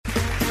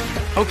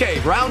Okay,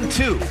 round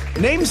 2.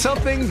 Name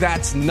something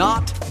that's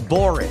not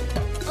boring.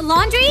 A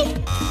laundry?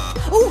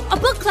 Ooh, a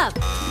book club.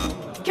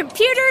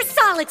 Computer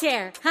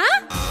solitaire,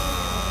 huh?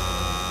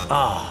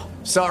 Ah,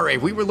 sorry,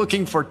 we were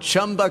looking for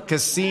Chumba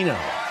Casino.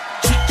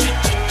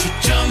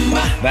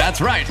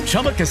 That's right,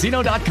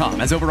 ChumbaCasino.com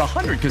has over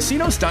 100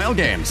 casino-style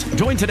games.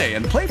 Join today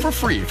and play for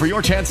free for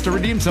your chance to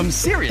redeem some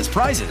serious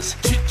prizes.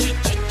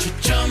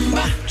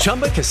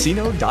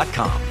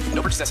 ChumbaCasino.com.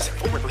 No purchase necessary.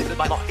 Void where prohibited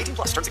by law. 18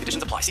 plus terms and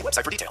conditions apply. See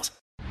website for details.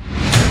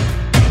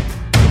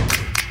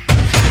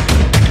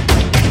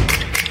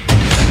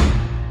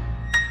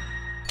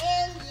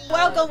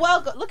 Welcome,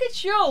 welcome. Look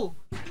at you.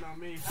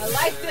 I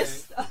like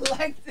this. I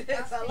like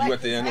this. I like You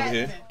at the end over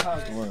here?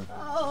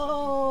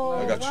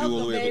 Oh, I got you all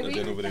the way baby.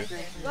 over there.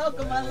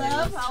 Welcome, my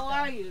love. How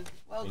are you?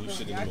 Welcome.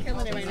 You Y'all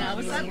killing it right now.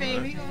 What's up,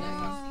 baby?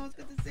 Oh, it's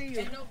good to see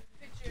you.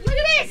 Look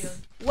at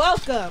this.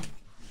 Welcome.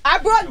 I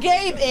brought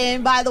Gabe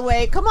in, by the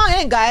way. Come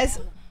on in, guys.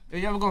 Are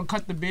you ever gonna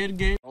cut the beard,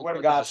 Gabe? Swear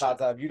to God,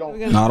 Tata, if you don't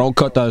Nah, don't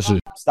cut that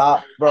shit.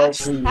 stop, bro.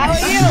 Please. How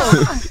are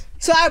you?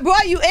 So I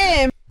brought you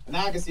in.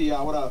 Now I can see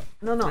y'all. What up?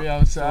 No. We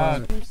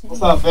outside. What's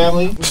up,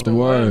 family? What's the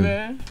word?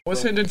 Man.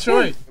 What's in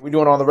Detroit? We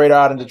doing On the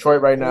Radar out in Detroit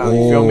right now.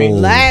 You feel me?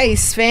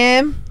 Nice,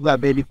 fam. We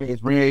got Babyface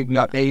Rig. We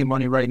got A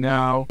Money right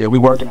now. Yeah, we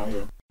working out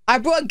here. I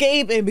brought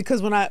Gabe in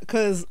because when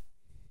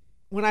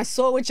I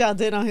saw what y'all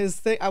did on his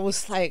thing, I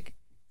was like,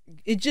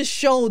 it just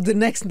showed the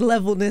next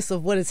levelness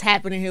of what is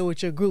happening here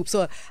with your group.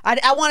 So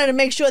I wanted to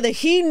make sure that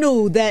he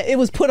knew that it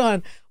was put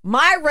on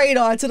my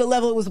radar to the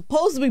level it was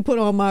supposed to be put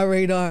on my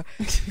radar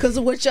because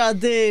of what y'all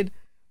did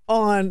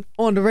on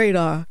the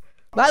radar.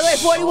 By the way,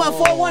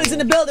 4141 is in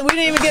the building. We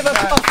didn't even give an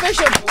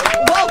official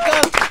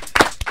welcome.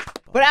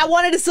 But I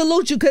wanted to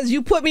salute you because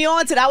you put me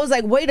on to that. I was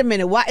like, wait a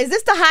minute, why is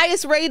this the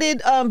highest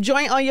rated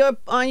joint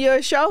on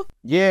your show?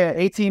 Yeah,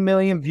 18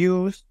 million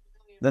views.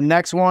 The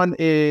next one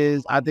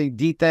is, I think,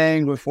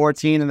 D-Thang with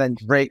 14 and then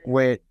Drake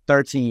with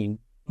 13.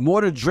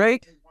 More than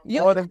Drake?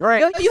 More than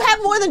Drake. You have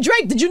more than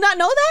Drake. Did you not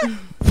know that?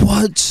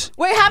 What?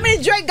 Wait, how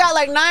many Drake got?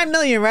 Like 9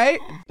 million, right?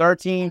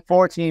 13,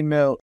 14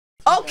 mil.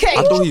 Okay.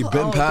 I thought he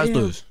been past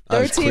us.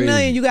 13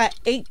 million, you got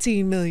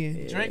 18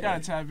 million. Drake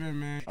gotta tap in,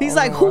 man. He's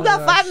like, who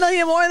got 5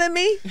 million more than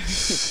me?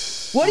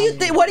 What do you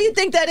think? What do you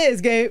think that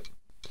is, Gabe?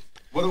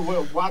 Why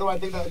do I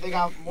think that they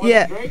got more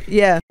than Drake?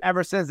 Yeah.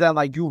 Ever since then,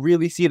 like, you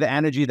really see the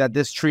energy that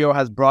this trio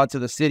has brought to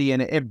the city,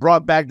 and it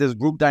brought back this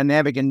group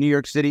dynamic in New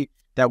York City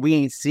that we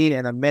ain't seen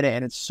in a minute,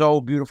 and it's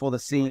so beautiful to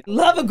see.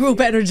 Love a group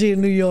energy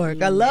in New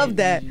York. I love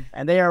that.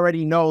 And they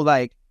already know,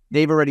 like,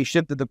 they've already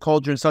shifted the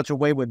culture in such a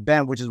way with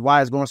Ben, which is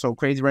why it's going so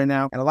crazy right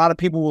now. And a lot of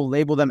people will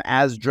label them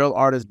as drill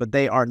artists, but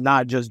they are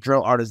not just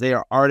drill artists. They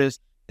are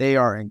artists. They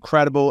are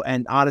incredible.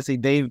 And honestly,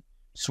 they've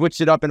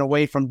switched it up in a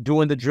way from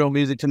doing the drill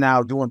music to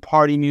now doing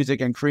party music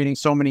and creating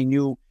so many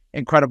new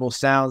incredible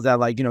sounds that,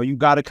 like, you know, you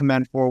got to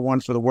commend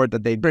 4-1 for the work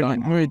that they've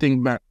done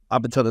Everything back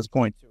up until this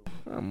point.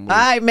 All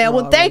right, man.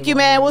 Well, thank you,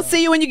 man. We'll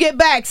see you when you get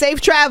back. Safe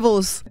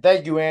travels.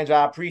 Thank you, Ange.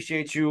 I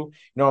appreciate you. You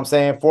know what I'm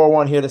saying?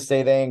 4-1 here to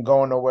stay. They ain't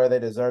going nowhere. They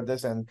deserve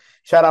this. And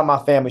shout out my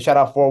family. Shout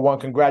out 4-1.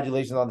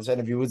 Congratulations on this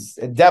interview. It's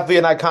definitely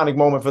an iconic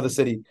moment for the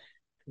city.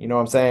 You know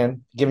what I'm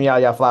saying? Giving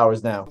y'all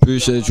flowers now.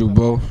 Appreciate you,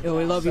 bro. Yo,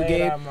 we love you,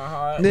 Gabe.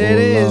 There There it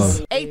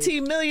is.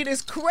 18 million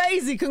is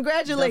crazy.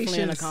 Congratulations.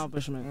 Definitely an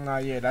accomplishment. Nah,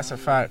 yeah, that's a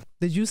fact.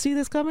 Did you see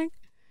this coming?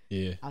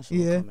 Yeah. I saw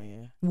it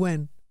coming, yeah.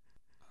 When?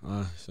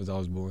 Since I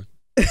was born.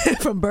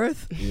 From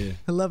birth? Yeah.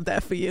 I love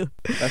that for you.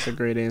 That's a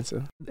great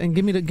answer. And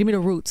give me the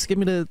roots.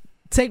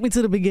 Take me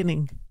to the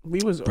beginning. We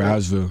was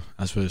Brownsville.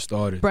 That's where it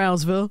started.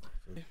 Brownsville.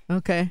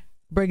 Okay.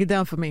 Break it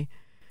down for me.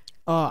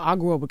 I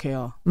grew up with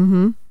KR.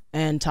 Mm-hmm.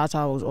 And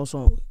Tata was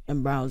also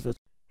in Brownsville.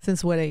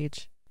 Since what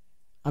age?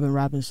 I've been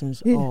rapping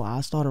since,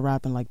 I started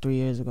rapping like 3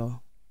 years ago.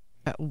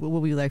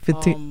 What were you, like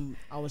 15?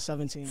 I was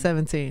 17.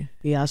 17.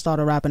 Yeah, I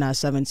started rapping at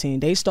 17.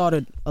 They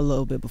started a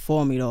little bit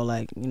before me though.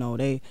 Like, you know,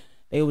 they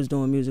was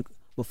doing music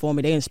before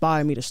me. They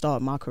inspired me to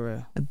start my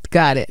career.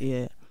 Got it.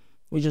 Yeah.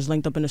 We just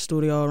linked up in the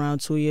studio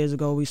around 2 years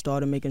ago. We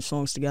started making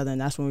songs together, and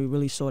that's when we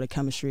really saw the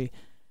chemistry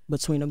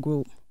between the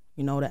group.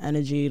 You know, the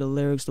energy, the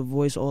lyrics, the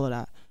voice, all of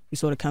that. We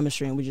saw the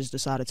chemistry, and we just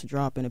decided to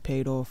drop, and it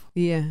paid off.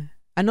 Yeah.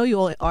 I know you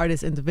all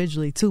artists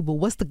individually too, but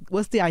what's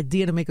the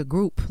idea to make a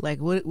group? Like,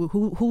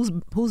 who's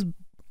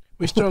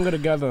we stronger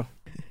together.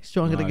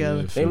 Stronger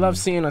together? Yeah, They love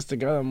seeing us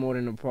together more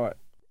than apart.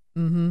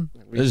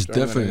 Mm-hmm. It's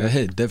different. It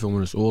hit different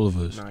when it's all of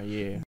us. Nah,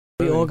 yeah.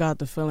 We all got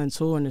the feeling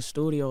too in the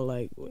studio.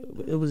 Like,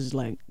 it was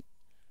like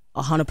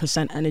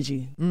 100%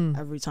 energy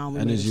every time we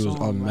made a Energy was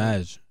song,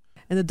 unmatched.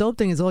 And the dope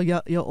thing is,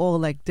 you're all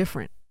like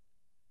different.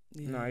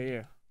 Nah,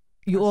 yeah.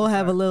 You all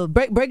have a little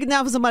break it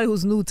down for somebody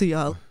who's new to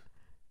y'all.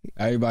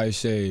 Everybody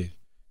say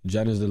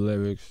Jenn is the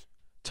lyrics,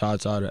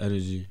 Tata the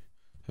energy,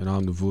 and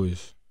I'm the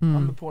voice.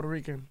 I'm the Puerto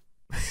Rican.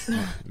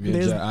 Me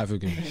and Jenn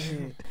African.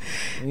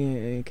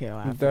 Yeah, okay,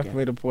 I'm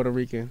definitely the Puerto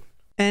Rican.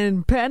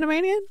 And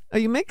Panamanian? Are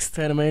you mixed?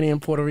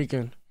 Panamanian, Puerto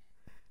Rican.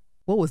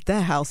 What was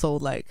that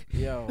household like?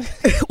 Yo.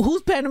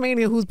 Who's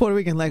Panamanian? Who's Puerto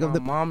Rican? Like, My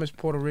mom is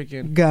Puerto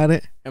Rican. Got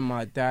it. And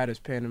my dad is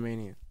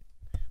Panamanian.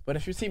 But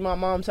if you see my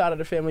mom's side of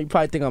the family, you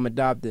probably think I'm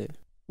adopted.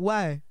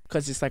 Why?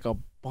 Because it's like a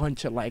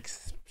bunch of like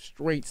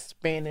straight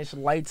Spanish,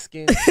 light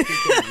skin,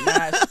 speaking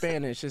mad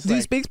Spanish. It's Do you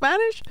like, speak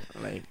Spanish?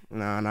 like,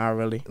 nah, not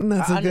really.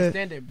 Not so I good.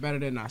 understand it better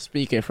than I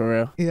speak it for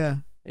real. Yeah.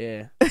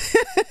 Yeah,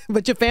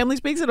 But your family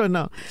speaks it or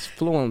no? it's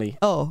fluently.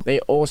 Oh. They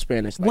all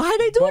Spanish. Like, Why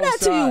they do both that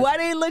to you? sides. Why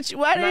they let you?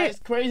 Why Nah, they? it's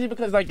crazy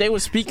because like they were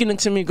speaking it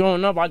to me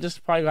growing up. I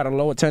just probably got a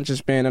low attention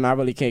span and I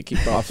really can't keep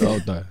I up.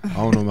 felt that. I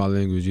don't know my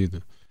language either.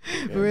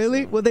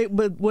 Really? Well, they.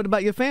 But what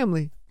about your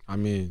family? I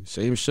mean,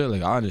 same shit.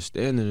 Like, I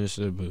understand it and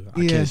shit, but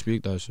I Yeah. can't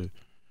speak that shit.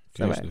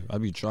 Alright. I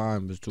be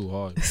trying, but it's too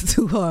hard. It's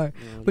too hard.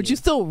 But you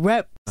still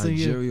rep. So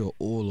you, Nigeria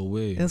all the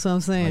way. that's what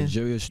I'm saying.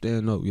 Nigeria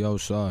stand up, we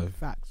outside.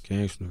 Facts.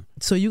 Gangster.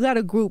 So you got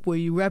a group where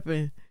you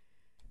repping.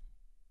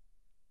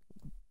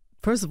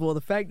 First of all,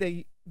 the fact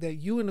that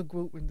you in the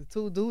group and the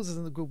two dudes is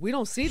in the group, we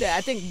don't see that.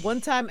 I think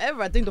one time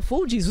ever, I think the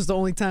Fugees was the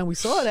only time we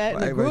saw that in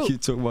the Everybody group.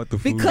 keep talking about the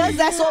food. Because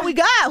that's all we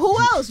got. Who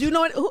else? You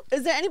know, who,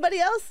 is there anybody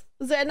else?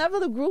 Was there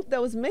another group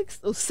that was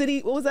mixed? Oh, City,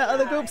 what was that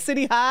other group?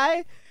 City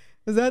High?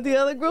 Was that the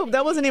other group?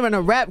 That wasn't even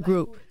a rap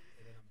group.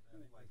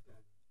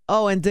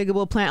 Oh, and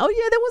Diggable Planet. Oh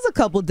yeah, there was a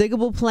couple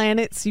Diggable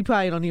Planets. You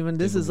probably don't even.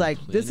 This is like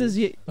this is.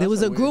 There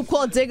was a group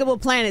called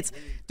Diggable Planets.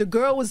 The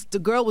girl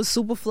was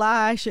super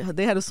fly.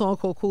 They had a song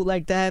called Cool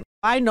Like That.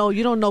 I know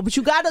you don't know, but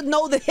you got to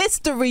know the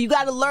history. You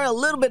got to learn a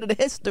little bit of the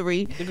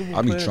history.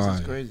 I be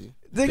trying. Crazy.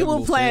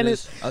 Diggable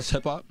Planets. That's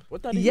hip hop.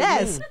 What that even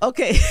Yes. mean?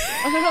 Okay.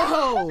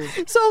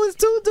 So it was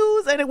two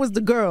dudes and it was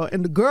the girl.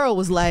 And the girl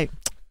was like,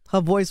 her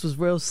voice was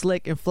real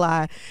slick and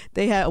fly.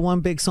 They had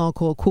one big song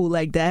called Cool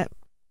Like That.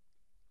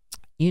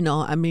 You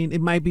know, I mean,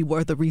 it might be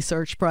worth a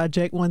research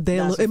project one day.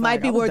 That's a It might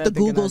fact. be I was worth a dead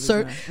thinking Google that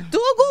search. just now. Do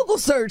a Google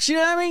search. You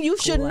know what I mean? You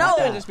should know.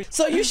 that.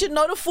 So you should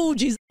know the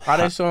Fugees. How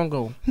that song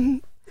go? What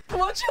you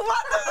want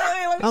to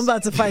say? I'm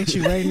about to fight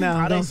you right now.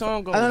 How that Don't-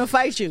 song go? I'm gonna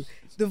fight you.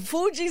 The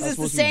Fugees is the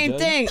supposed to be same dead?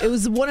 thing. It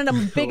was one of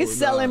the biggest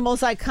nah. selling,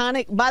 most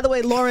iconic. By the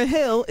way, Lauryn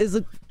Hill is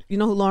a. You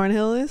know who Lauryn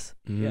Hill is?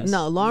 Yes.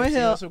 No, Lauryn She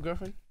Hill. also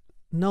girlfriend?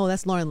 No,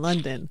 that's Lauren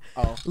London.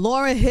 Oh.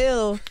 Lauryn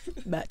Hill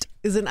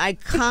is an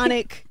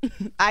iconic,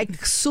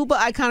 super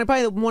iconic,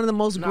 probably one of the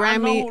most Nah, I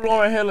know Grammy. who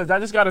Lauryn Hill is. I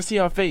just gotta see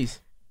her face.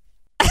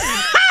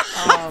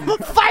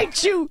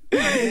 Fight you!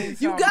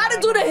 You gotta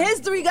do the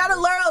history. You gotta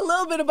learn a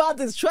little bit about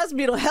this. Trust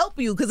me, it'll help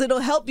you because it'll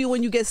help you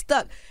when you get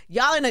stuck.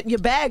 Y'all in your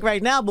bag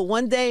right now, but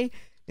one day,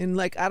 in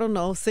like I don't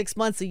know, 6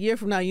 months, a year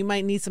from now, you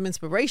might need some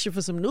inspiration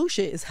for some new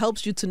shit. It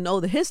helps you to know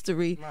the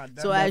history,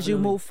 so as you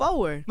move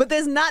forward. But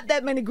there's not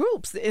that many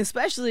groups,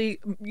 especially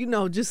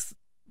just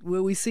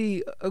where we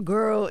see a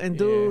girl and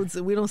dudes,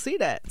 and we don't see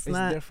that. It's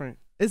not. Different.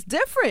 It's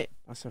different,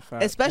 That's a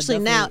fact. especially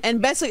now, and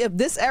especially of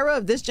this era,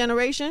 of this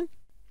generation.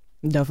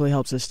 Definitely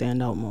helps us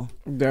stand out more.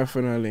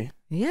 Definitely.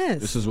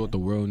 Yes. This is what the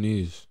world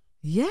needs.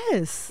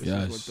 Yes. What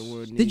Yes. the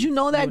word Did needs. you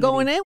know that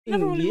going in?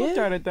 Never really looked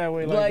at it that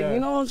way like that. You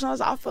know what I'm trying to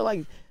say? I feel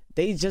like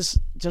they just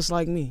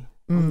like me.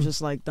 I'm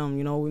just like them,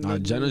 you know. We Nah,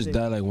 make Jenna's music.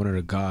 dad like one of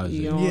the guys.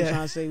 You know like, what I'm Yeah.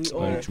 trying to say? We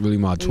all, it's really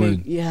my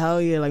twin. yeah,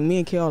 hell yeah. Like me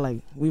and Kale, like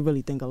we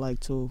really think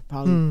alike too.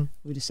 Probably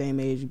we the same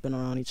age. We've been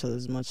around each other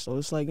as much. So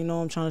it's like, you know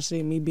what I'm trying to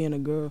say? Me being a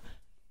girl,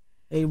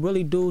 they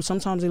really do.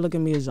 Sometimes they look at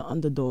me as an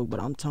underdog,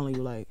 but I'm telling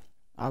you, like,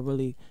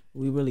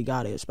 we really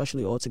got it,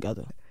 especially all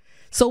together.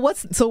 So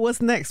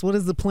what's next? What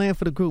is the plan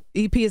for the group?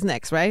 EP is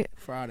next, right?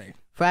 Friday.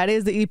 Friday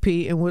is the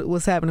EP, and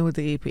what's happening with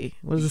the EP?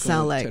 What does it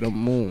sound like? To the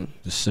moon.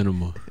 The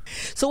cinema.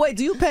 So wait,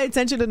 do you pay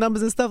attention to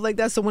numbers and stuff like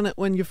that? So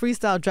when your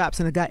freestyle drops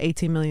and it got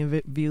 18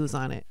 million views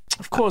on it,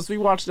 Of course, we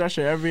watch that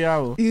shit every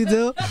hour. you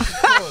do?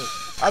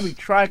 I be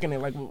tracking it.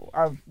 Like,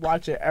 I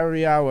watch it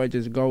every hour. It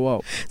just go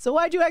up. So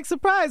why'd you act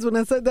surprised when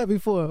I said that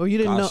before, or you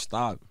didn't I know?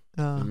 stopped.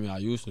 I mean, I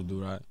used to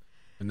do that,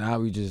 and now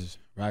we just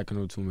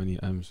racking up too many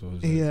M's. So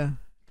it's like, Yeah,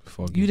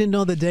 fuck you it. didn't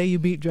know the day you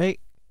beat Drake.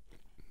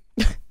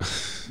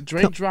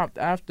 Drake dropped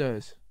after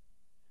us.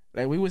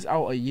 Like, we was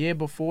out a year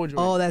before Drake.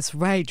 Oh, that's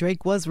right.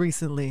 Drake was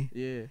recently.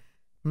 Yeah.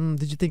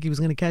 Did you think he was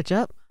gonna catch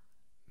up?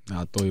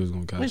 Nah, I thought he was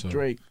gonna catch Where's up.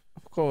 Drake?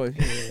 Of course.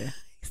 Yeah.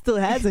 He still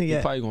hasn't He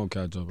yet. probably gonna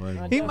catch up,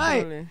 right? He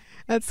might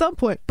at some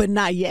point, but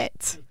not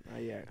yet.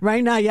 Not yet.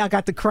 Right now, y'all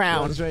got the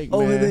crown Yo, Drake,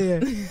 over man.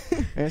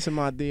 there. Answer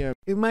my DM.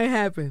 It might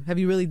happen. Have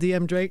you really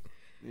DM'd Drake?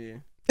 Yeah.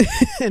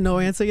 And no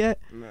answer yet?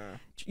 Nah.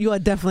 You are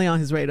definitely on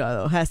his radar,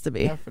 though. Has to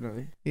be.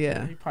 Definitely.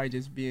 Yeah. He probably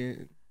just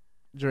being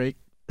Drake.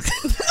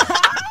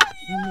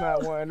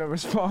 Not wanting to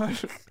respond.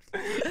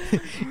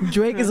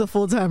 Drake is a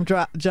full-time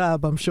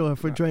job, I'm sure,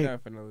 for Drake.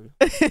 Definitely.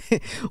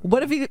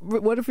 What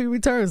if he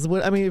returns?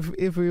 What I mean,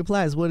 if he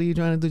replies, what are you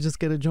trying to do? Just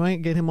get a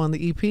joint, get him on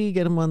the EP,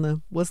 get him on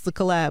the what's the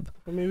collab?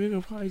 I mean,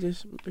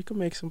 we could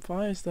make some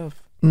fire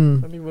stuff.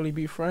 Mm. Let me really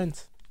be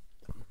friends.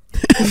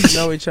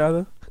 Know each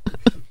other.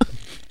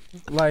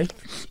 Like,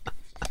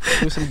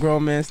 do some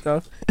grown man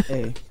stuff.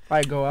 Hey,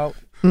 Like, go out,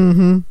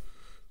 Mm-hmm.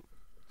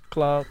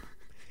 club,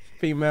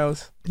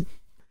 females.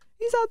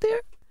 He's out there.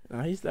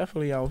 Nah, he's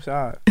definitely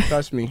outside.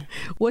 Trust me.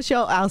 What's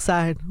your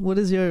outside? What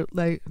is your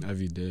like?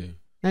 Every day.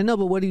 I know,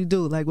 but what do you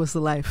do? Like, what's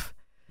the life?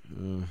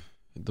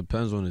 It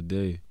depends on the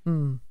day.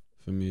 Mm.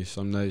 For me,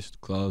 some nights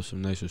club,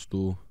 some nights a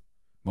stool.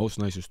 Most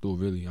nights a stool,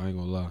 really. I ain't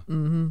gonna lie.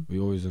 Mm-hmm. We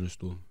always in the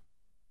stool.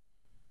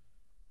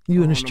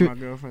 You in the to street? my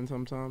girlfriend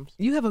sometimes.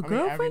 You have a mean, every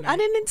girlfriend? night. I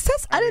didn't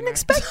Every night.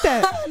 expect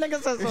that.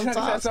 Nigga said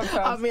Sometimes.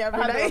 I mean, every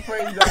I had to night.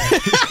 rephrase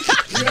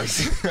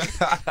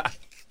that.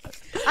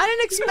 I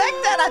didn't expect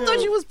that. I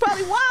thought you was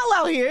probably wild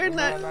out here.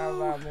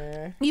 Nah,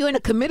 man. You in a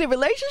committed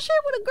relationship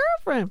with a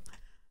girlfriend?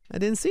 I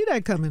didn't see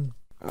that coming.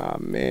 Oh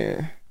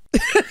man.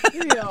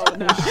 Yo,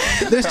 nah.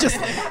 This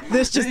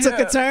just took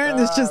a turn.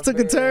 This just took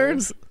a turn.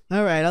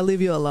 All right, I'll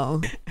leave you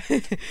alone.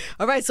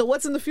 All right, so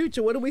what's in the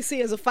future? What do we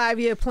see as a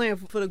 5-year plan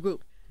for the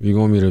group? We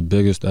gonna be the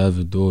biggest to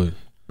ever do it.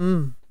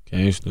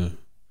 Gangsta.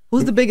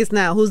 Who's the biggest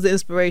now? Who's the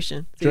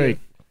inspiration? to Drake.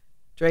 you?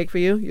 Drake for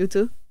you? You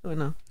too? Or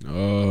no?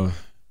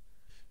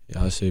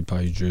 Yeah, I say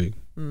probably Drake.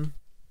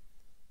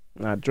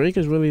 Nah, Drake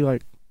is really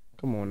like,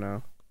 come on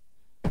now.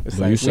 It's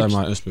But you said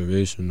my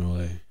inspiration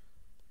though, like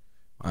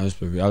I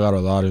got a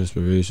lot of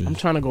inspiration. I'm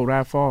trying to go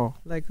that far.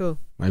 Like who?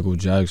 Michael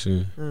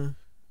Jackson,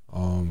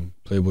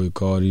 Playboy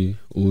Cardi,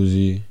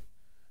 Uzi,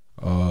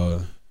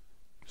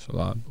 it's a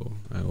lot, bro.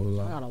 I ain't gonna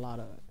I lie. got a lot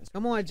of.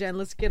 Come on, Jen.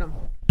 Let's get him.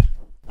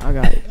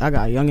 I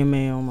got Young and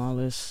May on my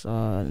list.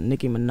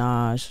 Nicki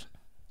Minaj,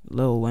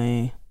 Lil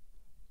Wayne.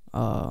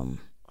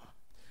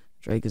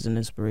 Drake is an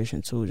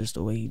inspiration too, just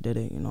the way he did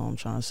it. You know what I'm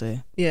trying to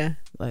say? Yeah.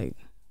 Like,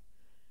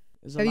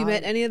 there's a Have you lot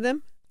met of- any of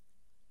them?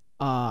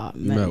 I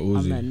met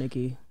Uzi. I met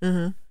Nicki.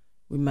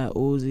 We met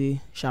Uzi.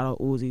 Shout out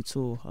Uzi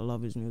too. I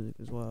love his music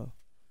as well.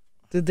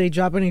 Did they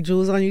drop any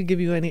jewels on you? Give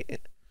you any?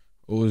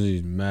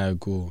 Uzi's mad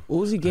cool.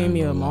 Uzi I gave ain't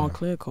me a gonna lie.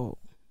 Montclair coat.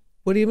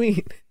 What do you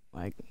mean?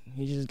 Like,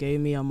 he just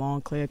gave me a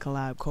Montclair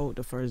collab coat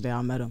the first day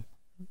I met him.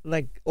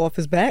 Like off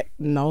his back?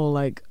 No,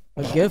 like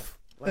a gift.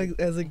 Like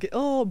as a gift?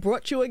 Oh,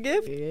 brought you a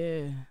gift?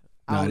 Yeah.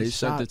 I Nah, was they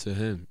sent shocked. it to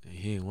him and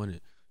he ain't want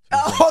it.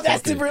 Oh,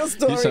 that's the real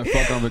story. He said,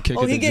 "Fuck, I'm gonna kick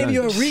Oh, it he to gave Jen."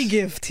 you a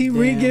re-gift. He Damn.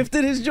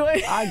 re-gifted his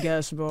joint. I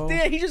guess, bro.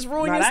 Yeah, he just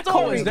ruined Nah, your that coat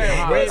story. is He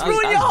there. just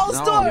ruined your whole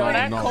story. Yo,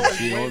 that No, coat.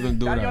 she don't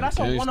do that. Yo, that's a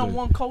Gangsta.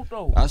 one-on-one coat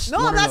though. That's No,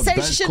 I'm one of not the saying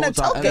best she shouldn't have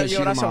coats I've took ever it. seen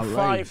Yo, in that's my a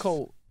fire life.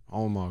 coat.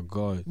 Oh my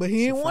god. But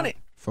he didn't want it.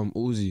 From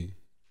Uzi.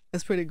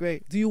 That's pretty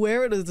great. Do you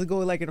wear it or does it go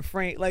like in a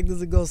frame? Like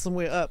does it go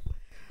somewhere up?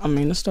 I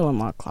mean, it's still in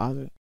my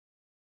closet.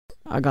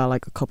 I got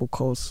like a couple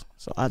coats,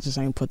 so I just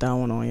ain't put that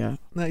one on yet.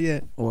 Not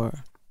yet. Or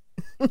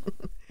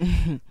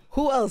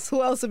Who else?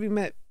 Who else have you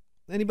met?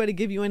 Anybody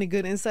give you any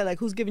good insight? Like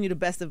who's giving you the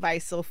best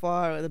advice so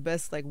far or the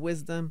best like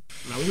wisdom?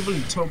 Nah, we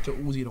really talked to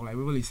Uzi though. Like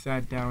we really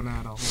sat down and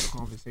had a whole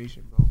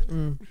conversation, bro.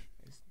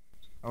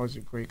 That was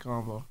a great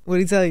convo. What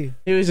did he tell you?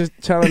 He was just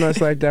telling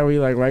us like that we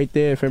like right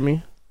there, feel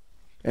me?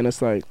 And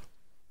it's like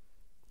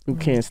you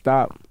can't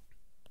stop.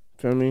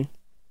 Feel me?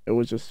 It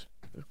was just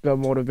good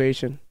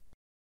motivation.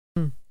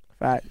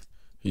 Fact.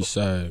 He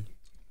said,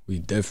 we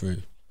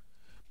different,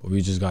 but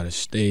we just gotta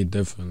stay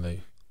different.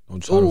 Like,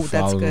 don't try Ooh, to that's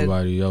follow good.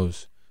 nobody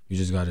else. We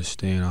just gotta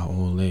stay in our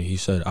own lane. He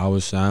said,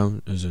 our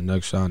sound is the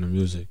next sound of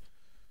music.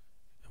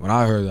 When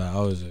I heard that, I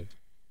was like,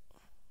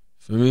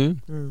 feel me?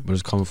 But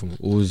it's coming from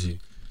Uzi.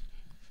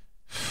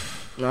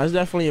 No, it's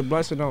definitely a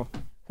blessing though.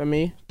 For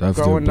me,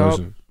 Definitely growing a up,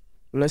 blessing.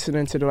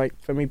 listening to the like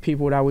for me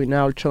people that we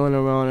now chilling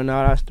around and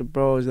now that's the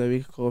bros that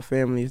we call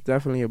family. It's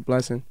definitely a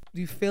blessing.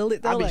 Do you feel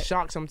it though? I be Like-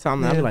 shocked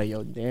sometimes. I Yeah. be like,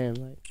 yo, damn,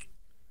 like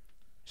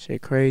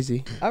shit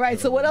crazy. All right,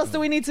 so what else do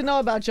we need to know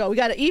about y'all? We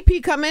got an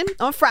EP coming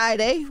on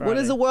Friday. What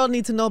does the world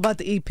need to know about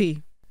the EP?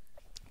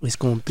 It's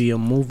gonna be a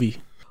movie.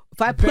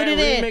 If I put Bad it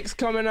in, remix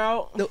coming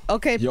out.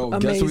 okay, Yo,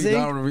 amazing. guess who we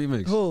got on the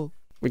remix? Who?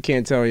 We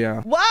can't tell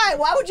y'all. Why?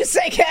 Why would you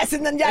say guess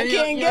and then y'all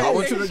can't guess? I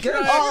want you to guess.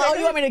 Oh,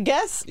 you want me to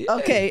guess? Yeah.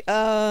 Okay.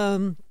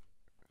 A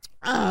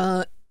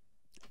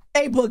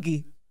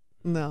Boogie.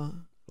 No.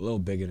 A little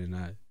bigger than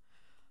that.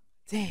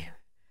 Damn.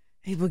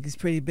 A Boogie's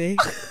pretty big.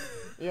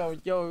 Yo,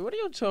 what are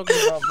you talking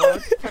about, bro?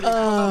 It's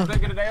pretty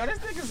bigger today. Yo, this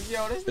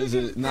nigga's, Is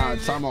it, nah,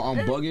 time out,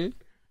 I'm bugging?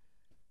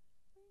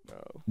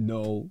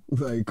 No.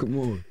 Like, come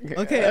on.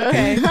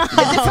 Okay. Is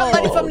it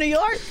somebody from New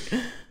York?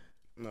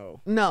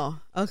 No. No.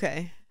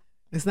 Okay.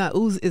 It's not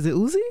Uzi. Is it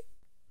Uzi?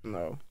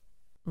 No.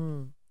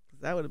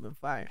 That would have been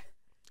fire.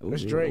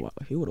 It's Drake.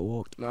 He would have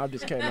walked. No, I'm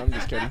just kidding.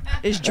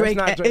 It's Drake.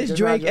 not Drake. It's It's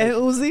Drake not and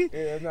Drake. Uzi. Yeah,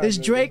 it's not It's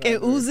Drake. Drake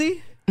and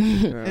Uzi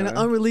and an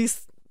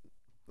unreleased.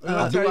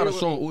 I do got a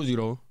song with Uzi,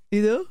 though.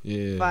 You do?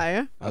 Yeah.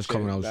 Fire. That's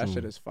coming out That soon.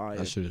 shit is fire.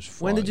 That shit is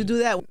fire. When did you do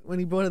that? When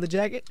he brought her the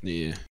jacket?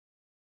 Yeah.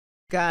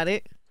 Got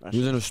it. He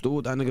was in the studio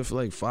with that nigga for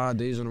like 5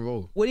 days in a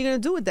row. What are you gonna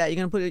do with that? You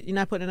gonna put it? You're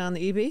not putting it on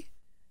the EP?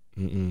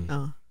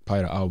 Oh.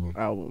 Probably the album.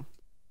 album.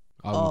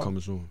 Album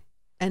coming soon.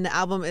 And the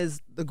album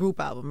is the group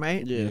album,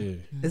 right? Yeah.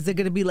 Is there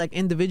gonna be like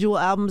individual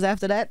albums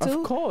after that too?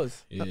 Of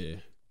course. Yeah.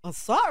 Oh,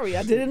 sorry,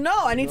 I didn't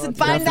know. I need to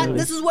find out.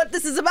 This is what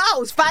this is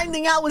about. Is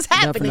finding out what's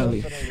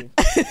happening.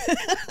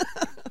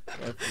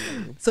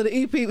 So the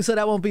EP, so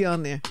that won't be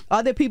on there.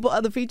 Are there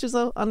other features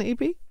though on the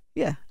EP?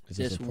 Yeah. It's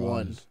a Just surprise.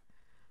 one.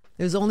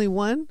 There's only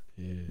one.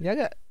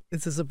 Yeah.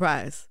 It's a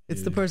surprise.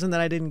 It's the person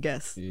that I didn't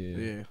guess.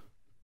 Yeah.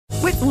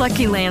 With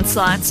Lucky Land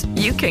Slots,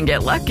 you can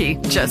get lucky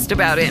just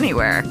about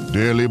anywhere.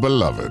 Dearly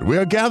beloved, we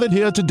are gathered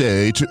here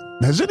today to...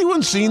 Has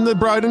anyone seen the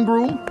bride and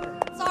groom?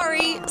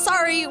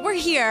 Sorry, we're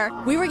here.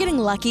 We were getting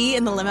lucky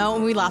in the limo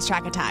and we lost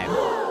track of time.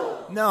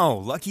 No,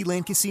 Lucky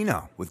Land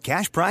Casino, with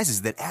cash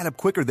prizes that add up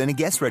quicker than a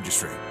guest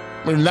registry.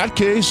 In that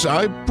case,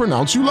 I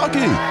pronounce you lucky.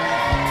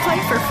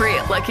 Play for free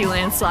at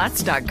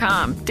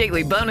LuckyLandSlots.com.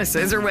 Daily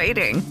bonuses are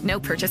waiting. No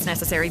purchase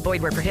necessary.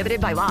 Void where prohibited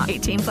by law.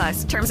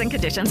 18+. Terms and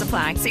conditions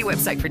apply. See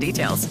website for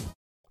details.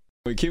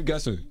 Wait, keep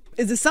guessing.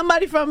 Is it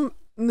somebody from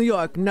New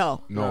York?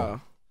 No.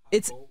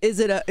 Is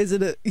it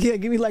a yeah,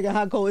 give me like a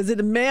hot cold. Is it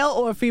a male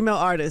or a female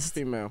artist?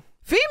 Female.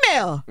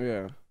 Female?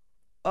 Yeah.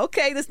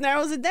 Okay, this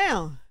narrows it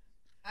down.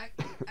 I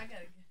got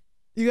it.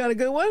 You got a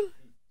good one?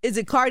 Is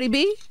it Cardi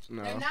B?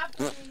 No.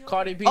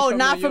 Cardi B.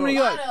 Not from New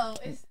York.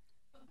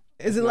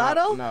 Is it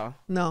Lotto? No.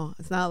 No,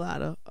 it's not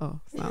Lotto. Oh,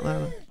 it's not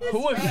Lotto.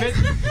 Who would fit?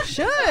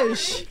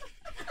 Shush.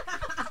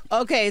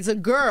 Okay, it's a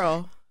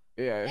girl.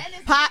 Yeah.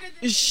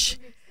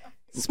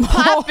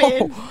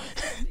 Popping.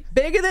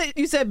 Bigger than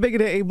you said. Bigger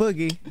than A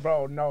Boogie.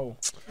 Bro, no.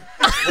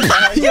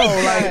 Yo,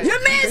 like,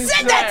 your man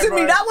said that to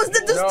me. That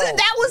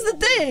was the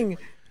thing.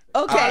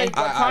 Okay.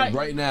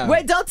 Right now.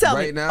 Wait, don't tell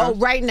me. Right now? Oh,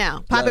 right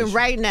now. Popping Yes.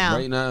 right now.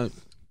 Right now.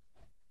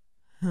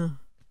 Huh.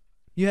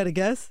 You had a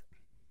guess?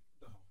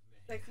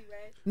 Sexy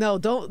Red? No,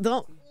 don't.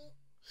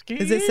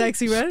 Is it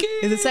Sexy Red?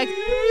 Is it Sexy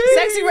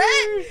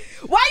Red?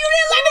 Why you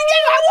didn't let me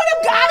get it? I would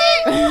have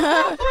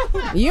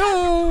got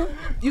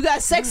it. You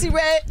got Sexy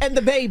Red and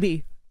the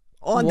baby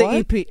on the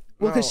EP.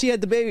 Well, because she had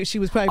the baby, she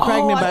was probably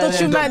pregnant by then. I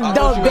thought you meant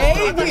the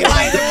baby.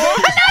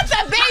 Not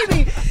the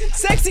baby.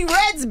 Sexy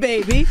Red's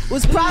baby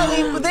was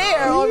probably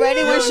there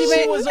already when she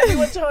made. We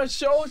went to her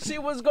show. She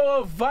was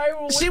going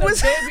viral. With She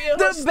was the baby in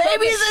her stomach.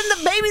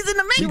 the baby's in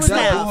the mix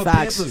now.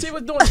 Facts. She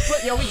was doing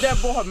split. Yo, we did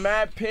bought her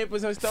mad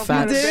pampers and stuff for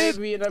the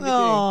baby and everything.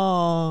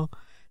 Oh,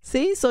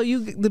 see, so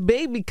the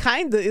baby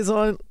kinda is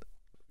on.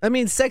 I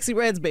mean, Sexy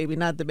Red's baby,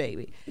 not the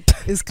baby,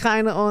 is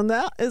kind of on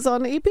that. Is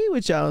on the EP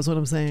with y'all. Is what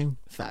I'm saying.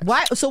 Facts.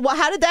 Why? So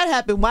how did that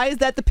happen? Why is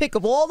that the pick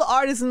of all the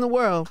artists in the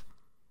world?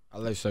 I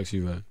like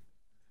Sexyy Red.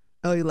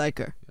 Oh, you like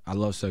her? I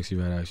love Sexyy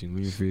Red, actually. Let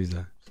me freeze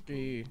that.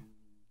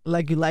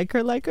 Like you like her,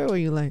 or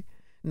you like?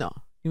 No,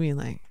 you mean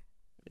like?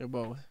 You're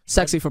both.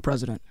 Sexy for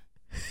president.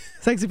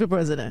 Sexy for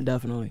president.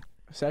 Definitely.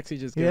 Sexy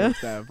just gives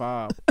us that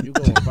vibe. You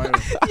going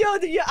viral.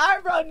 Yo, your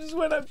eyebrow just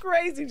went up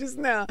crazy just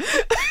now.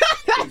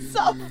 That's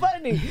so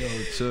funny. Yo,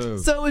 chill.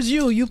 So it was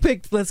you. You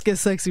picked Let's Get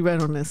Sexy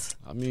Red on this.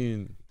 I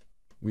mean,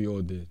 we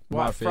all did.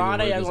 Well, My favorite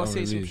Friday, records y'all gonna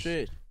see some unreleased.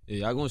 shit. Yeah,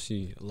 y'all gonna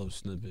see a little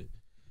snippet.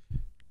 I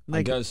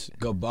Like- guess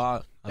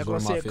Goodbye. You're That's one gonna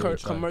of see my a favorite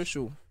tracks.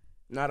 commercial.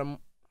 You're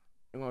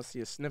gonna see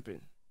a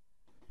snippet.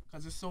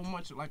 Cause it's so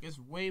much. Like it's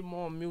way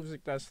more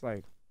music that's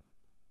like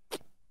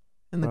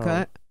In the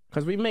cut.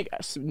 Cause we make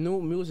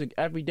new music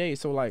every day.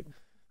 So like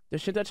the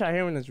shit that y'all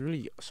hearing is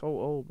really so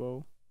old,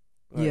 bro.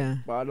 Like, Yeah.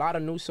 But a lot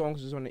of new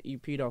songs is on the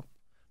EP though.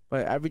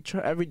 But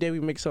every day we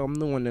make something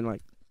new, and then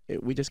like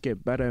we just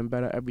get better and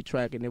better every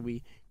track, and then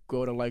we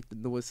grow to like the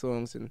newest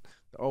songs, and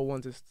the old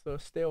ones is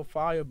still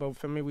fire. But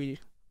for me, we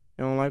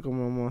don't like them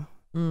no more.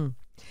 Mm.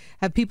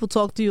 Have people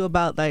talked to you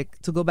about, like,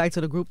 to go back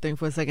to the group thing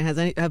for a second?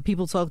 Have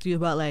people talked to you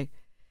about like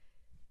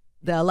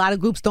that a lot of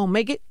groups don't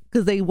make it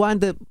because they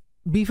wind up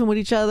beefing with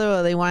each other,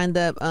 or they wind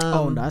up?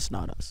 Oh, that's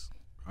not us.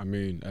 I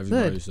mean,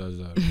 everybody Good. says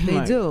that. They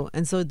Right. do.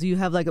 And so, do you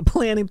have like a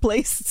plan in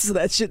place so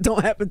that shit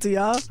don't happen to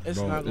y'all? It's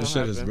Bro, not gonna this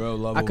shit is happen. real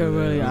love. I could over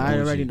really, there. I Gucci.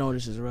 already know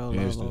this is real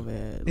Yeah, love it's over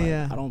here. Like,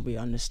 Yeah. I don't be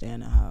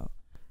understanding how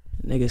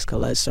niggas could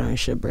let certain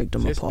shit break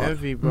them It's apart.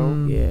 envy,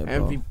 bro. Yeah, bro.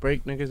 Envy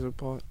break niggas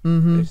apart.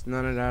 Mm-hmm. It's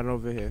none of that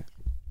over here.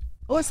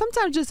 Or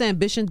sometimes just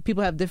ambition.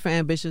 People have different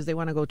ambitions. They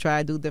want to go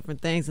try do different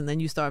things, and then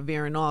you start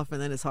veering off,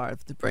 and then it's hard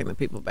to bring the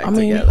people back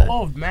together. We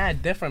all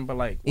mad different, but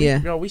like,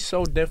 we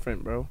so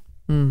different, bro.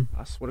 Mm.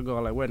 I swear to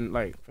God, like, we're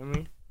like, for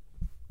me.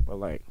 But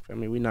like, for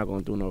me, we not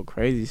gonna do no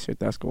crazy shit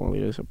that's gonna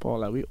lead us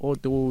apart. Like, we all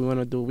do what we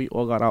wanna do. We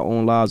all got our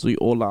own lives. We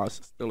all are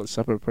still a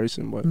separate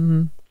person, but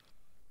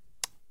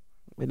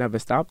it never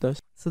stopped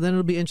us. So then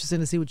it'll be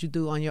interesting to see what you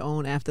do on your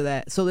own after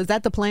that. So is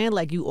that the plan?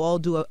 Like, you all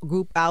do a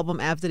group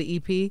album after the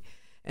EP,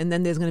 and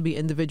then there's gonna be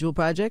individual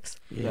projects?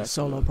 Yeah,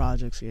 solo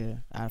projects. Yeah,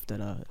 after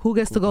the. Who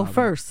gets to go album.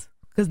 first?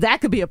 Because that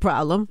could be a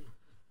problem.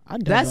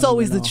 That's don't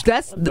always even the know.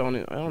 that's I don't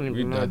even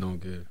We know. dead don't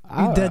care.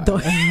 we dead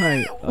don't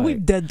Right, we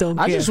like, dead don't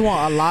care. I just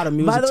want a lot of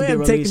music By the to way, be I'm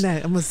released. taking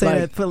that. I'm gonna say Like-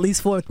 that for at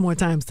least 4 more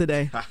times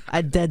today.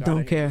 I dead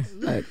don't care.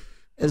 Like,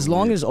 as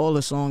long as all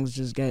the songs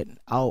just get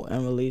out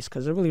and released,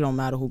 because it really don't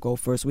matter who go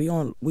first. We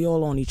all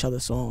own each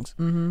other's songs,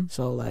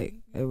 so like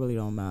it really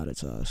don't matter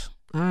to us.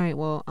 All right.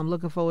 Well, I'm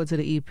looking forward to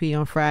the EP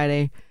on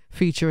Friday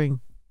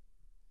featuring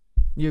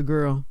your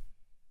girl.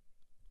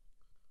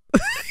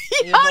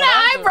 Yeah, Oh, but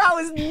that also- eyebrow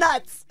is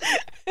nuts.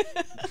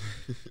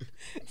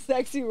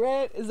 Sexy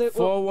Red is it?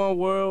 4-1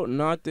 World,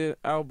 not the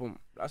album.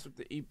 That's what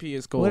the EP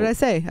is called. What did I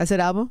say? I said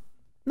album.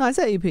 No, I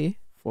said EP. 4-1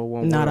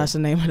 World. Nah, that's the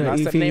name of the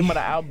That's EP. the name of the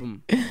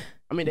album.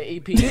 I mean, the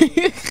EP. EP.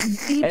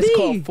 It's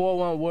called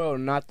 4-1 World,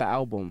 not the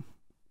album.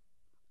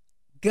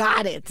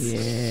 Got it.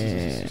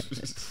 Yeah,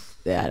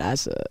 yeah,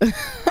 that's a.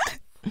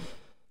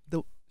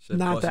 Shit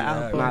Not pussy the ass.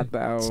 album. Not the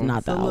album. It's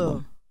not the So, look,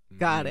 album.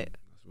 got it.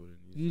 That's what it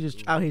is. You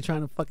just out here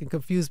trying to fucking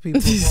confuse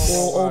people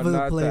all over the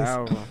Not place.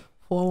 album.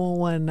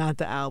 411, not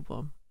the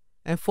album.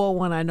 And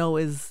 41 I know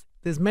is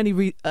There's many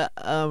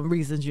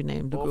reasons you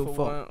named the All group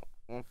for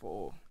one for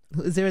all.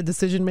 Is there a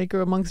decision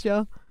maker amongst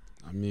y'all?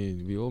 I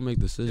mean, we all make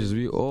decisions.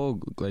 We all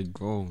like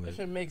grown. Like, If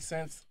it makes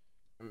sense,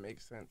 it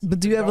makes sense. But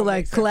do you If it ever don't like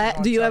make sense, clash?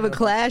 we Do you gonna ever tell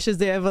clash? Is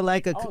there ever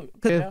like a? Oh,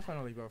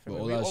 definitely, bro. But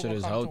all We that all shit gonna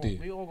is come healthy.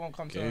 We all gonna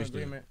come to an Gangster.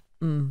 agreement.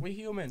 We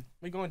human.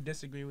 We gonna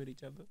disagree with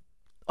each other.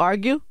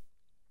 Argue?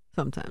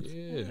 Sometimes.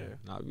 yeah.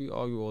 Nah, we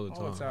argue all the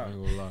All the time. I time.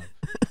 ain't gonna lie.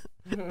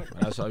 But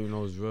that's how you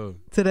know it's real.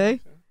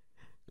 Today?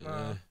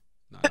 Yeah.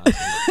 Nah,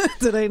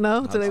 Today,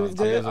 no. Nah, Today was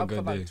today good. was a Up for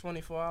good like day.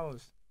 24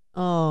 hours.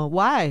 Oh,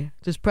 why?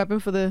 Just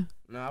prepping for the.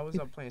 No, I was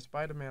up playing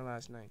Spider-Man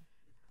last night.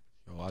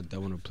 Yo, I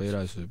don't want to play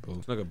that shit, bro.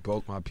 This nigga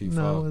broke my P5.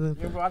 No,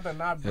 Yo, bro, I did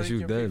not break Yes, you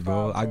your did, P5,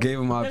 bro. I gave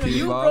him my Nigga,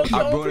 you P5. broke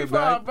I your brought it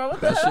back. P5, bro.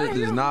 What the That hell shit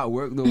you- does not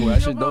work no more.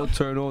 That shit bro. don't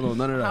turn on or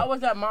none of that. How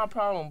was that my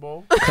problem,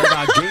 bro? Cause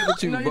I gave it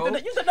to you, No, bro. you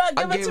did not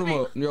give I it gave to him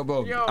me. a yo,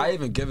 bro. Yo. I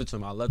even give it to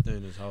him. I left it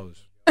in his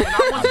house.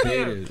 I wasn't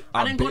paid there. it.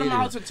 I didn't go to my paid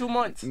house it. for 2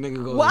 months.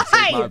 Nigga goes Why? to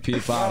take my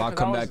P5. Bro, I 'cause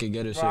come was- back and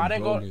get it. bro, I Shit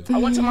didn't go. broken. I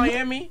went to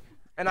Miami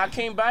and I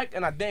came back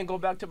and I didn't go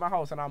back to my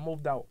house and I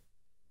moved out.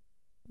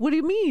 What do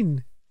you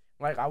mean?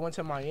 Like I went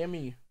to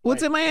Miami.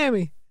 What's like, in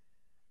Miami?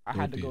 I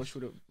had to go Movies.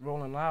 shoot it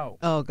Rolling Loud.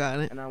 Oh, got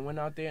it. And I went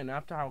out there, and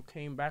after I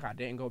came back, I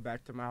didn't go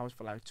back to my house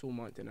for like 2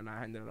 months, and then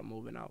I ended up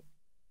moving out.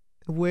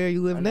 Where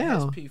you live And then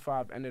now? his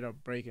P5 ended up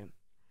breaking.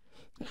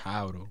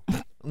 How though?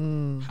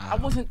 I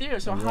wasn't there,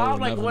 so Bro, how? you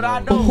Like, never what I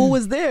know. But know? who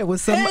was there?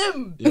 Was somebody?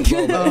 Him. Yo,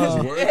 bro, but it was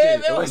working.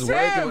 Him, It was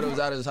working him. when it was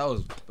at his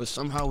house. But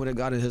somehow when it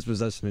got in his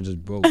possession, it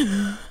just broke.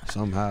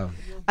 Somehow.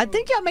 I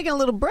think y'all making a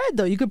little bread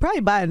though. You could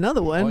probably buy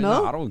another one. Oh,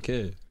 no, nah, I don't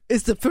care.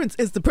 it's the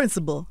It's the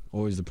principle.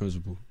 Always the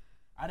principle.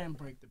 I didn't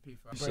break the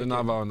P5. Shit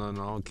not about nothing.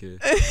 I don't care.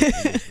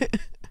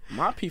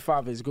 My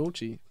P5 is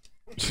Gucci.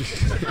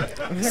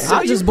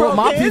 I just bought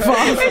my P5. You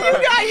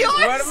got yours.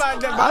 What am I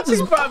doing? My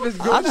P5 is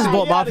Gucci. I just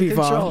bought my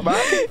control. P5. My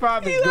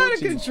P5 is You out of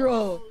Gucci.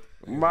 control.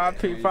 My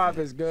P5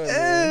 is good,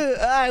 man.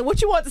 All right,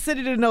 what you want the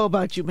city to know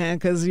about you, man?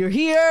 Because you're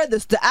here.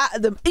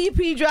 The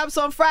EP drops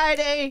on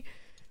Friday.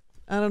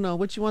 I don't know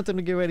what you want them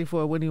to get ready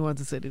for. What do you want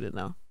the city to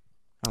know?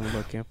 I'm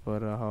looking for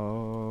the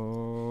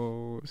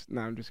hoes.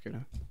 Nah, I'm just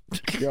kidding.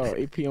 Yo,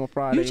 EP on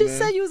Friday, You just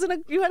man. said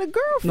you had a I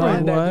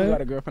girlfriend. No. do What?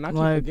 got a girlfriend. I keep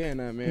Like, forgetting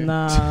that, man.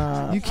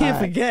 Nah. You can't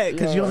forget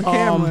because you're on Yo,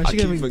 camera. I She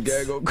gonna keep be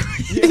forgetting. Go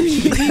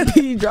crazy.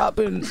 EP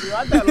dropping. Yo,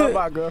 I gotta love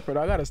my girlfriend.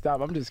 I gotta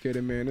stop. I'm just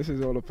kidding, man. This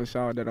is all a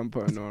facade that I'm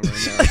putting on right now.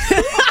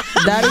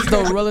 That is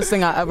the realest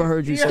thing I ever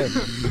heard you say.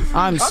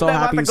 I'm so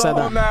happy you said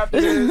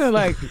that.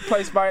 Like,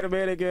 play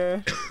Spider-Man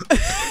again.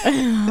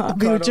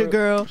 be with your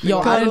girl. Yo,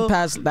 I cuddle. didn't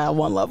pass that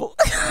one level.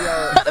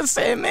 Yo, The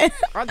same man.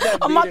 I'm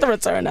I'm about to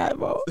return that,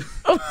 bro.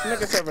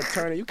 Nigga said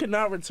return it. You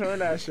cannot return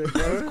that shit,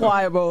 bro.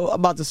 Quiet, bro. I'm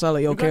about to sell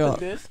it. Yo, You got kill. the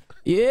disc?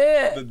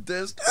 Yeah. The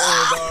disc.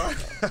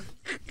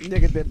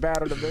 Nigga did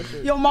battle the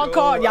bitches. Yo, my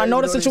card. Y'all I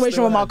know the know they situation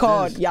still with my have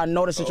card. this. Y'all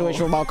know the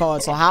situation with my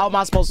card. So how am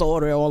I supposed to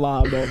order it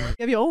online, bro? You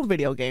have your own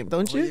video game,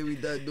 don't you? Yeah, we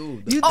that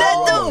dude. You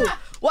dead dude.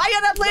 Why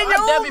y'all not playing your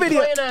I own be video?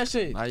 playing that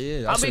shit. Nah,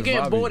 yeah, I be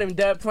getting bored and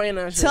dead playing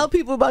that shit. Tell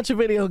people about your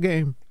video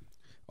game.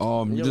 You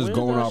Yo, just where's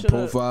go on that our shit at?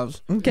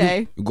 profiles.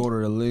 Okay. You go to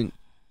the link.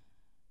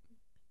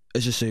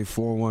 It should say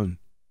 4-1.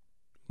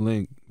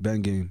 Link,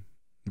 bang game.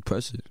 You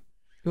press it.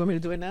 You want me to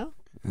do it now?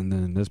 And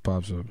then this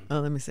pops up. Oh,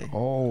 let me see.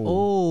 Oh.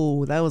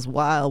 Oh, that was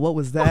wild. What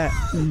was that?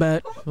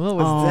 Bet. What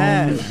was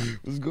that?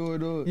 What's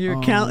going on? Your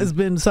account has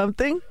been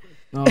something?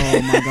 Oh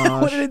my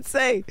gosh. What did it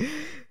say?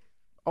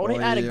 Oh, they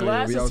added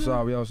glasses. We to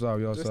outside, it? we outside,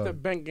 we That's the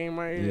outside. bank game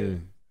right Yeah.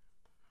 here.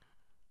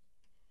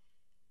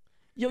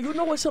 Yo, you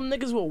know what? Some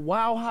niggas with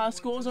wild high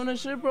scores on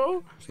this shit,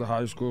 bro? It's the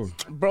high score.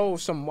 Bro,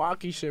 some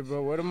wacky shit,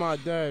 bro. Where my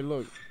dad?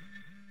 Look.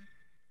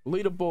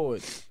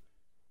 Leaderboard.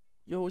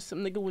 Yo, it's some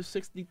nigga with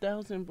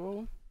 60,000,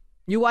 bro.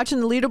 You watching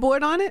the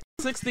leaderboard on it?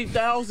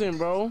 60,000,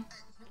 bro.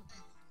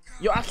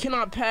 Yo, I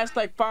cannot pass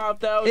like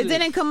 5,000. It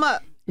didn't come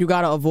up. You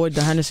gotta avoid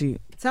the Hennessy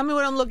Tell me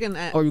what I'm looking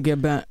at. or you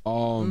get bent.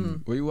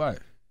 Where you at?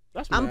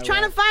 That's I'm mad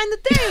trying to whack. find the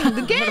thing,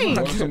 the game.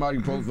 Go to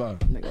somebody's profile.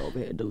 Nigga over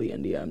here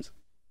deleting DMs.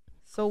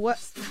 So what?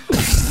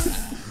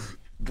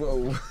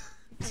 Bro.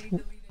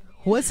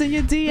 What's in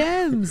your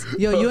DMs?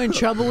 Yo, you in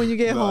trouble when you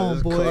get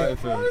home, boy.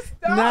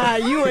 Nah,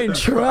 you in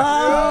trouble.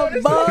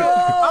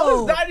 I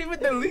was not even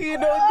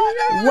deleting no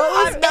DMs.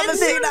 What was Never in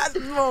seen it? that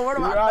before. What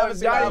am I I never was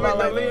seen not that even in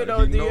my life? deleting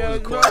no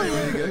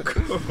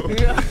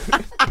DMs.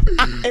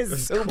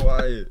 It's so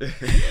Quiet.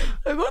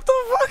 Like, what the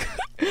fuck?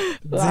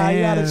 Nah,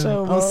 you gotta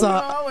chill, bro.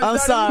 I'm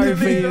sorry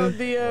for you.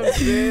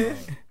 DMs, man.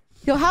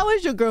 Yo, how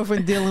is your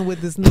girlfriend dealing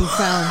with this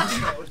newfound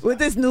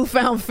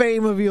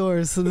fame of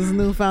yours? So this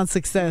newfound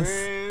success.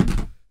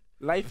 Man,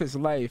 life is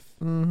life.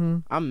 Mm-hmm.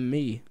 I'm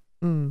me.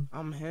 Mm.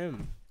 I'm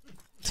him.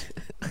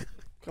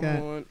 Come Got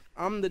it. on.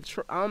 I'm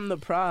the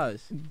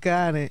prize.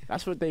 Got it.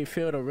 That's what they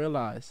fail to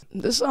realize.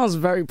 This sounds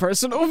very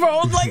personal, bro.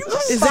 Like,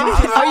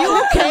 Are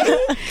you okay?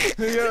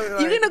 You're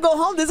gonna go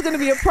home. This is gonna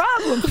be a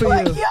problem for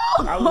you.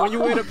 When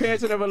you wear the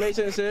pants in a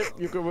relationship,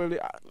 you can really,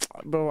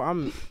 bro.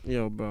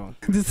 Bro.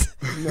 This-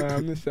 Nah,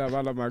 I'm just saying,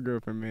 I love my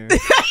girlfriend, man. Yo,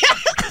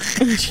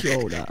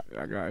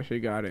 that. She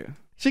got it.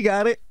 She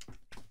got it.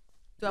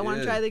 Do I want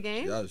to try the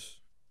game? Yes.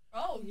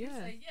 Oh,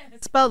 yeah.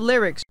 It's about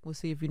lyrics. We'll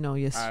see if you know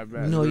your,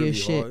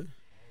 shit. Hard.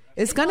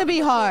 It's going to be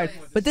hard,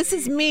 but this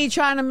is me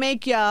trying to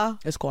make y'all.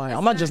 It's quiet.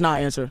 I'm gonna just not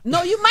answer.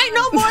 No, you might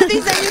know more of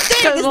these than you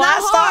think. It's not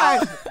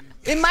hard.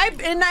 It might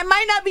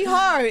not be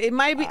hard. It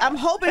might be. I'm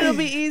hoping it'll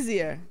be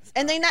easier.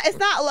 And it's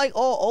not like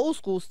all old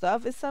school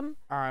stuff. It's some.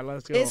 All right,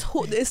 let's go.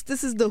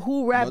 This is the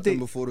Who rap. Nothing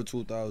before the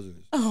 2000s.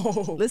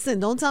 Oh, listen!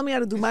 Don't tell me how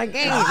to do my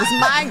game. It's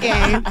my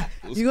game.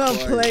 You gonna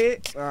play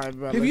it? All right,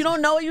 bro, if you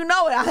don't know it, you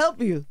know it. I'll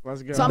help you.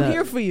 Let's go. So I'm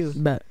here for you.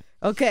 Bet.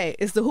 Okay,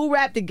 it's the Who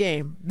Rapped It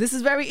game. This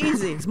is very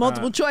easy. It's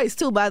multiple choice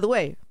too, by the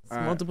way. It's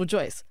multiple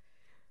choice.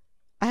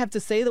 I have to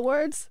say the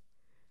words.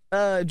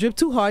 Drip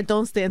too hard,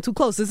 don't stand too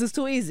close. This is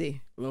too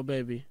easy. Little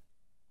baby.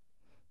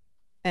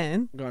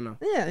 And go now.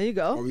 Yeah, there you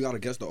go. Oh, we gotta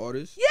guess the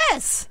artist?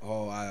 Yes.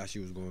 Oh, I see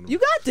what's going on. You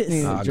got this.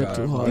 Yeah, I got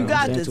too it. hard. You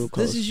got this. Too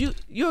close. This is you.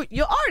 You're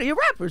artists. You're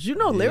rappers. You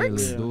know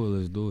lyrics.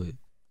 Let's do it.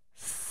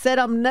 Said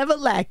I'm never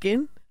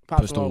lacking.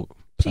 Pistol.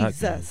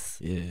 Jesus.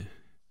 Yeah.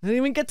 I didn't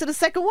even get to the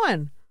second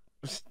one.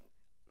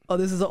 Oh,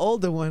 this is an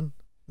older one.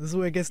 This is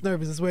where it gets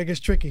nervous. This is where it gets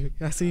tricky.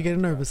 I see you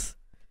getting nervous.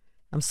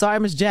 I'm sorry,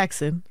 Miss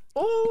Jackson.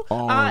 Oh,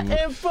 I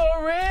am for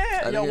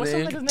real. Yo, what's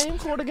some nigga's name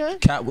called again?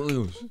 Cat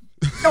Williams.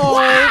 Oh.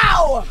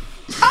 Wow!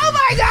 Oh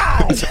my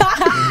God! Wait,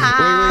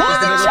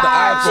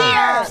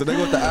 so they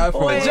go with the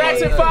afro. Wait,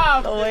 Jackson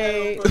 5.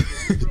 Wait. The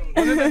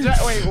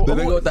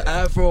nigga with the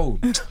afro.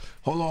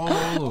 Hold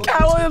on.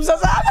 Cat Williams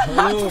says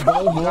Oh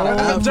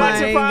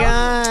Jackson 5. my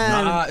God!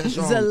 Nah, it's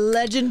He's a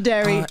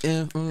legendary.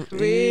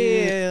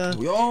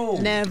 Real. Yo.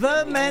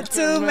 Never meant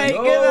to make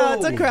it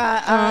out to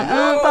cry.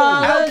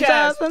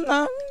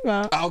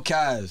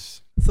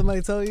 Outkast.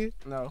 Somebody told you?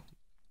 No.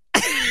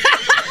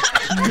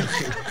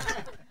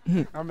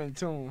 I'm in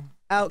tune.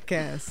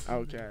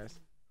 Outkast.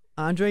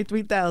 Andre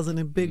 3000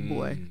 and Big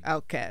Boy.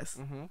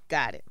 Outkast.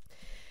 Got it.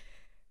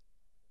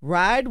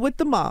 Ride with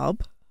the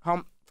Mob.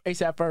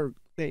 ASAP Ferg.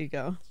 There you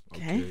go.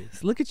 Okay.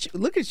 So look at you.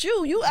 Look at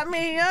you. I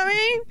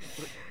mean.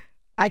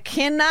 I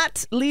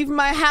cannot leave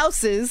my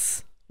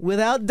houses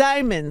without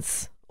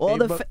diamonds. A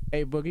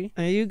Boogie.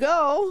 There you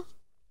go.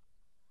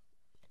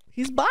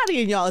 He's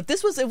bodying y'all.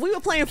 If we were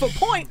playing for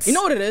points. You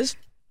know what it is?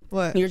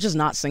 What? You're just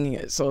not singing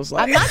it, so it's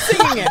like I'm not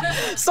singing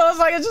it. So it's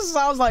like it just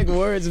sounds like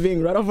words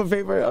being read off of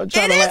paper. It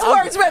is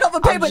words read off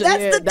of paper.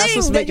 That's the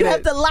thing that you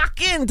have to lock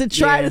in to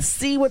try to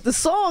see what the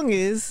song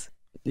is.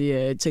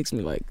 Yeah, it takes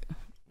me like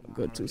a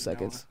good 2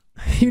 seconds.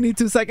 You need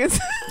 2 seconds?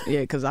 Yeah,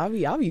 because I'll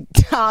be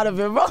tired of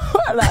it, bro.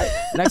 Like,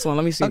 next one,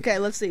 let me see. Okay,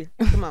 let's see.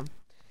 Come on.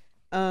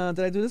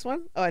 Did I do this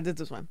one? Oh, I did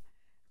this one.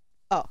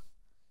 Oh,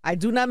 I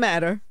do not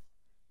matter.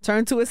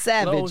 Turn to a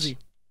savage.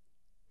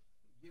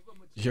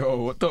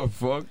 Yo, what the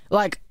fuck?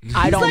 Like,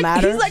 I don't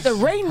matter. He's like the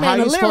Rain Man. How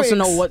you of supposed to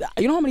lyrics. know what?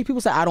 You know how many people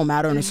say I don't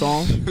matter in a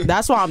song?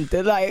 That's why I'm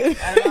like.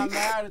 I don't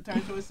matter.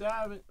 Turn to a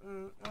savage.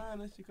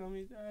 Unless you call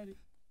me daddy.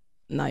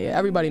 Nah, yeah,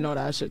 everybody know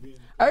that shit.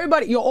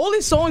 Everybody, all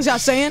these songs y'all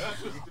saying,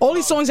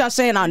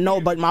 I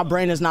know, but my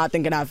brain is not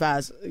thinking that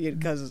fast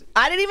because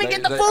I didn't even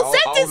get the full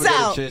sentence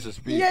out.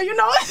 Yeah, you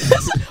know,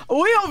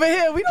 we over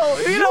here, we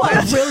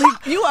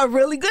don't. You are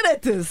really good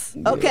at this.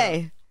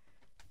 Okay.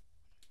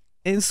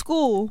 In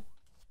school,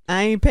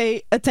 I ain't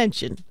pay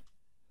attention.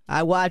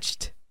 I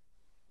watched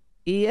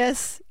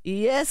ESPN.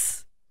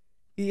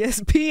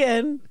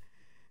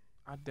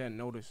 I didn't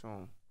know this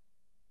song.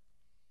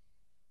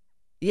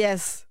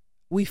 Yes,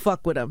 we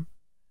fuck with him.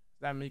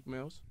 Is that Meek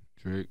Mills?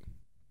 Drake.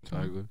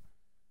 Tiger.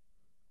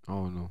 I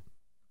don't know.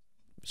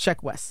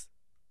 Sheck West.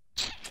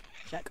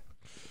 Check.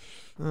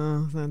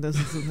 None of us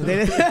knew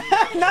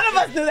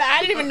that. I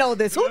didn't even know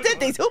this. Who did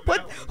this?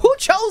 Who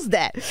chose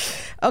that?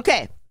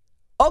 Okay,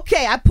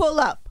 I pull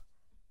up.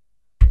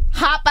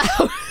 Hop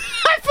out.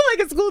 I feel like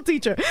a school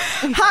teacher.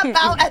 Hop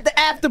out at the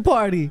after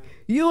party.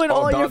 You and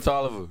all your.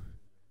 Tolliver.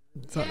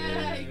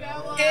 Yeah, you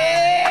got one.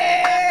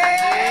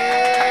 Yeah,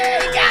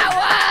 you got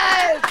one.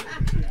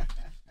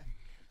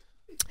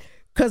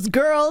 Cause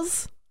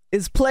girls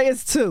is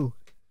players too.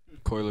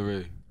 Coil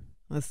Ray.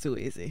 That's too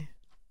easy.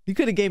 You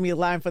could have gave me a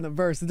line from the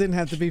verse. It didn't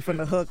have to be from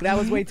the hook. That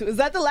was way too. Is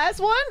that the last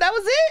one? That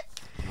was it?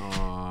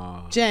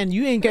 Jen,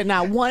 you ain't getting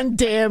out one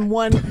damn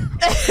one.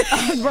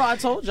 Bro, I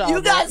told y'all.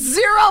 You got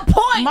 0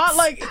 points. My,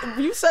 like,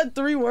 you said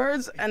 3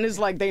 words, and it's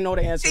like they know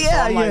the answer.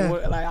 Yeah, so I'm yeah.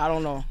 like, I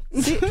don't know.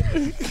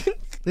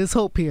 There's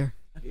hope here.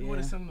 If you would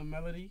have sung the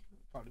melody,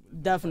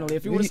 definitely.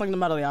 If you would have sung the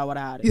melody, I would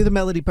have had it. You're the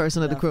melody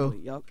person of the Definitely,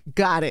 crew. yup.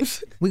 Got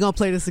it. We're going to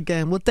play this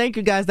again. Well, thank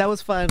you guys. That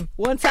was fun.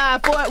 One time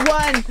for it.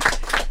 One.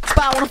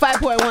 Spot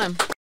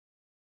 105.1.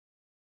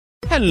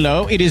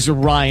 Hello, it is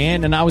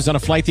Ryan, and I was on a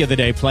flight the other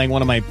day playing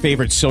one of my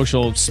favorite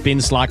social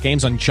spin slot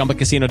games on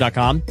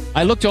ChumbaCasino.com.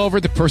 I looked over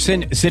at the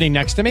person sitting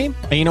next to me,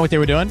 and you know what they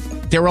were doing?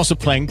 They were also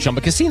playing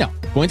Chumba Casino.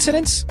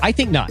 Coincidence? I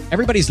think not.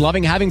 Everybody's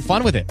loving having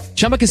fun with it.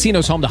 Chumba Casino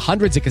is home to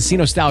hundreds of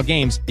casino-style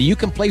games that you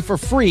can play for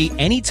free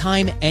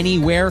anytime,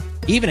 anywhere,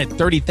 even at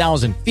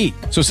 30,000 feet.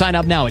 So sign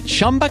up now at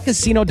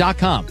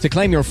ChumbaCasino.com to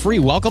claim your free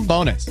welcome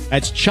bonus.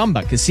 That's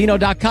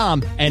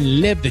ChumbaCasino.com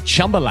and live the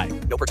Chumba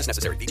life. No purchase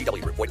necessary.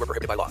 VGW. Void where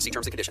prohibited by law. See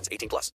terms and conditions. 18+.